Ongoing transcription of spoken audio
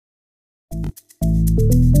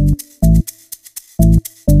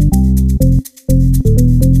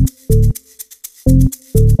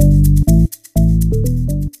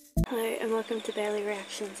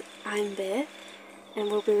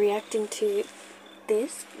we'll be reacting to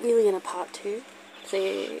this, really in a part 2.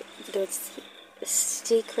 So there's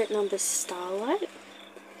secret number Starlight.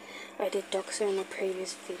 I did Doxer in the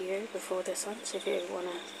previous video before this one, so if you want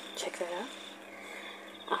to check that out.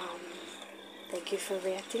 Thank you for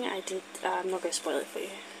reacting. I'm not going to spoil it for you.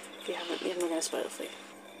 If you haven't, I'm not going to spoil it for you.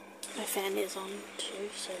 My fan is on too,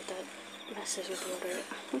 so that messes with the audio.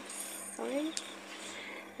 Sorry.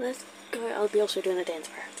 Let's go. I'll be also doing a dance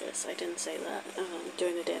practice. I didn't say that.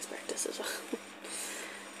 Doing a dance practice as well.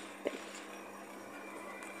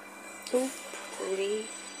 Oh, pretty.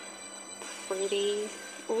 Pretty.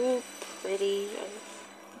 Oh, pretty.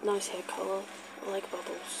 Nice hair color. I like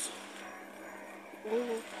bubbles.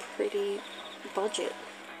 Oh, pretty. Budget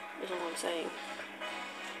is all I'm saying.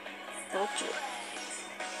 Budget.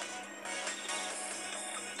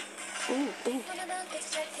 Oh, damn.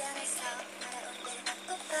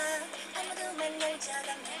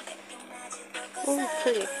 Oh,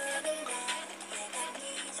 pretty.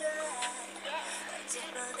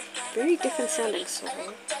 Very different sounding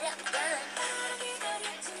song.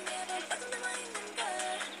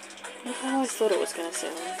 Not how I thought it was gonna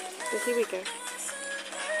sound. But here we go.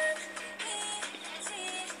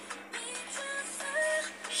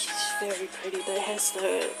 She's very pretty. That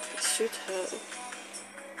hairstyle suits her.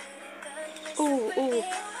 Oh, oh,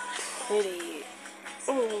 pretty.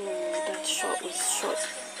 Oh, that shot was shot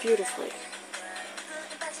beautifully.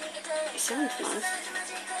 It sounds nice.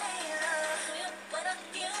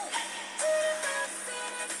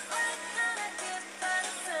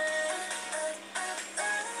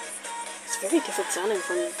 It's very different sounding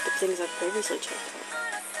from the things I've previously checked out.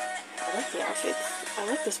 I like the outfits. I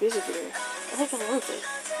like this music video. I like all of it.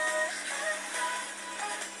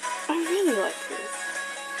 I really like this.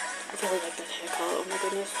 I really like that hair color. Oh my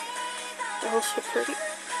goodness. They're all so pretty.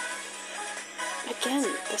 Again,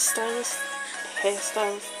 the stylists,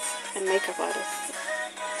 hairstylists, and makeup artists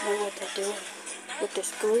know what they're doing with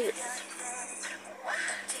this glue.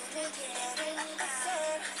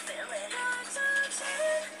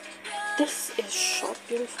 This is shot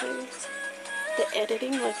beautifully. The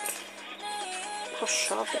editing, like how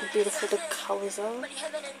sharp and beautiful the colors are.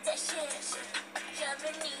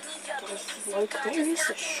 Like, where is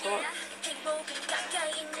the shot?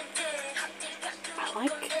 I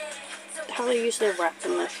like how they use their wrap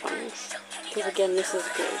in their songs. Because again, this is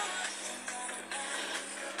good.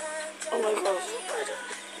 Oh my god.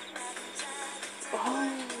 Oh.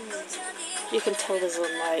 You can tell there's a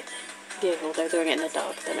light. Yeah, well, they're doing it in the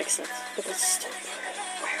dark. That makes sense. But it's still pretty.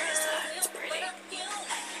 Where is that? It's pretty.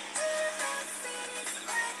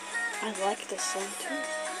 I like this song too.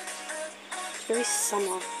 It's very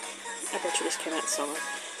summer. I bet you this came out summer.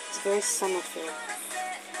 It's very summer feel.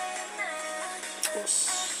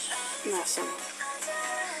 Not summer.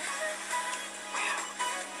 Wow.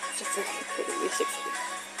 It's a very pretty music video.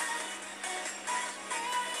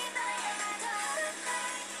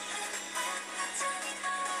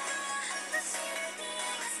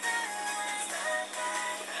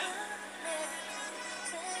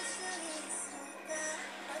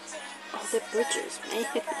 Oh, the bridges, man.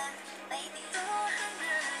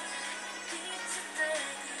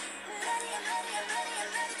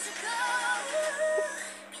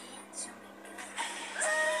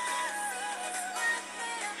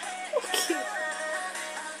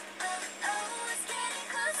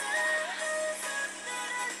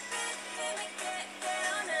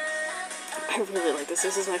 I really like this.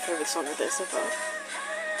 This is my favorite song of this so far.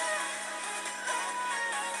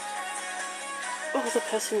 Oh, the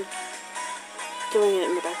person doing it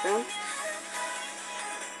in the background.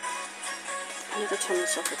 I need to turn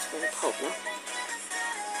this off. It's really cold now.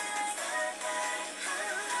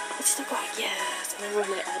 Oh, it's still going. Yes. And then we're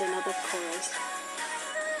going to add another chorus.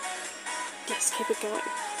 Yes, keep it going.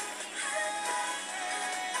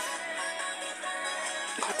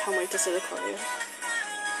 Oh, I can't wait to see the choreo.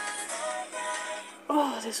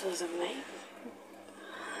 Oh, this was amazing.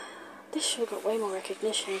 This show got way more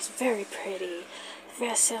recognition. It's very pretty.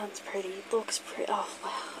 It sounds pretty. Looks pretty. Oh,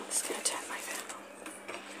 wow. I'm just going to turn my fan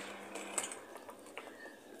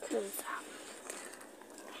on.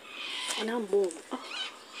 And I'm warm. Oh,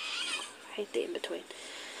 I hate the in-between.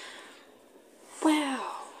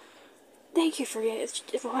 Wow. Thank you for it.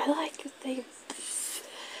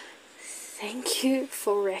 Thank you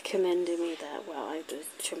for recommending me that. Wow, I did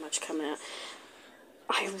too much coming out.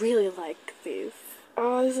 I really like this.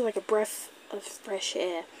 Oh, this is like a breath of fresh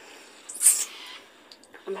air.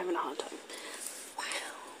 I'm having a hard time. Wow.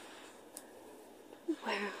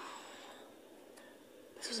 Wow.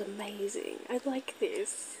 This was amazing. I like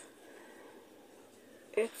this.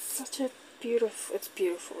 It's such a beautiful. It's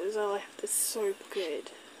beautiful. Is all I have. It's so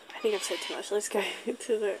good. I think I've said too much. Let's go to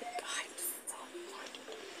the. God, it's so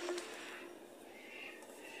fun.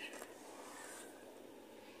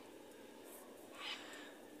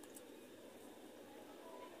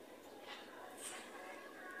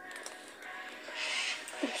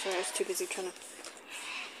 I'm sorry, I was too busy trying to.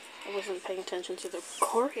 I wasn't paying attention to the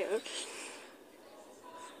choreo.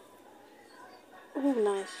 Oh,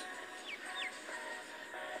 nice.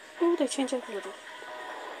 Oh, they changed up a little.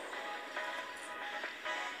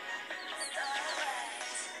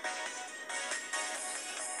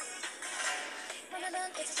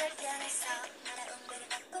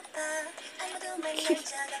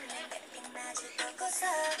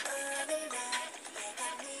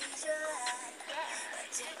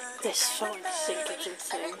 This song sync is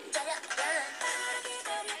insane.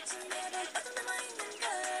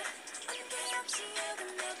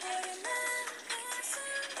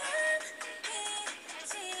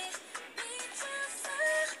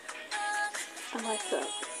 I like that.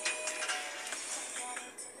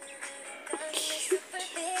 Cute.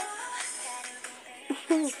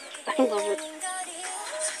 I love it.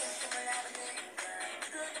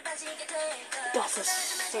 This is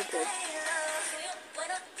so good.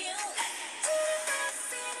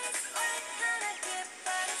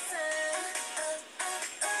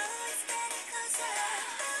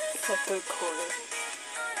 It's a good choreo.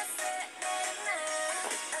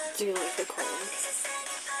 I do like the choreo.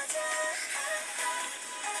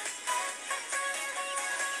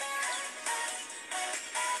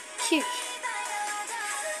 Cute.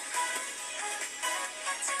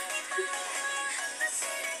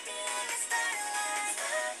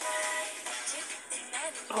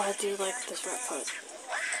 Oh, I do like this rap part.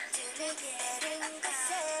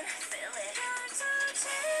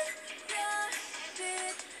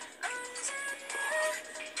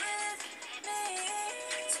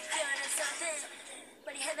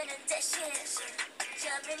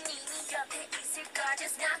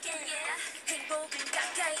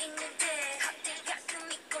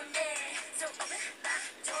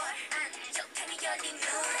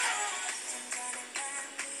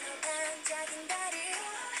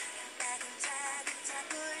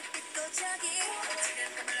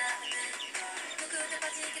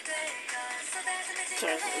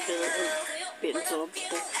 Sorry, a bit absorbed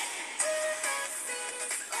there.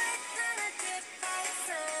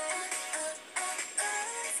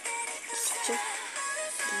 Such a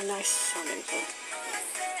nice sounding song.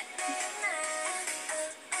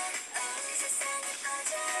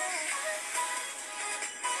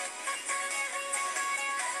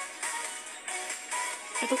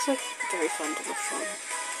 It looks like very fun to look from.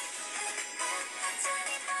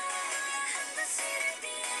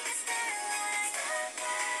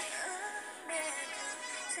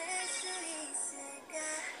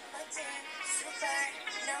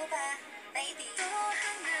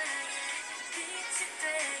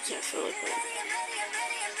 Yes, really cool.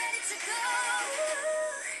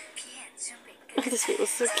 This beat was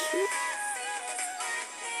so cute.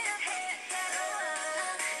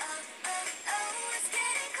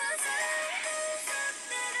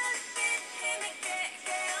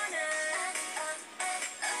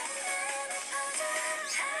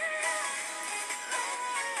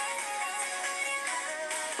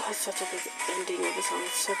 Oh, it's such a good ending of the song.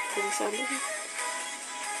 It's so pretty sounding.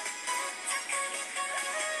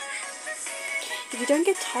 If you don't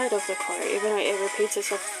get tired of the choreo, even though it repeats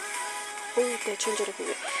itself, oh, they change it up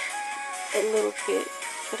a little bit,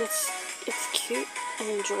 but it's cute and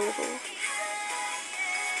enjoyable.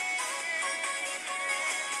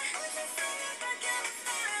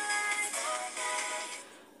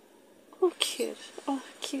 Oh, cute. Oh,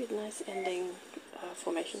 cute, nice ending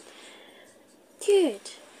formation.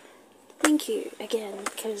 Cute. Thank you again,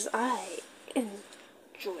 because I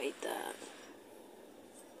enjoyed that.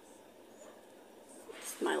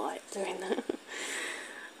 It's my life doing that.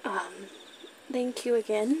 Thank you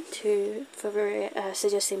again for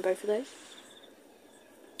suggesting both of those.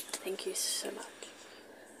 Thank you so much.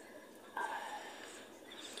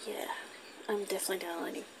 Yeah, I'm definitely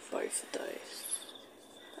downloading both of those.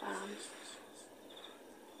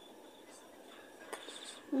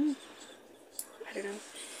 I don't know.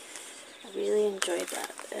 I really enjoyed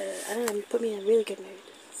that. I don't know, it put me in a really good mood.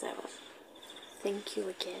 So, thank you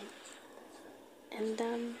again. And,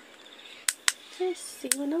 yeah, see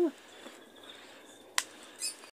you another.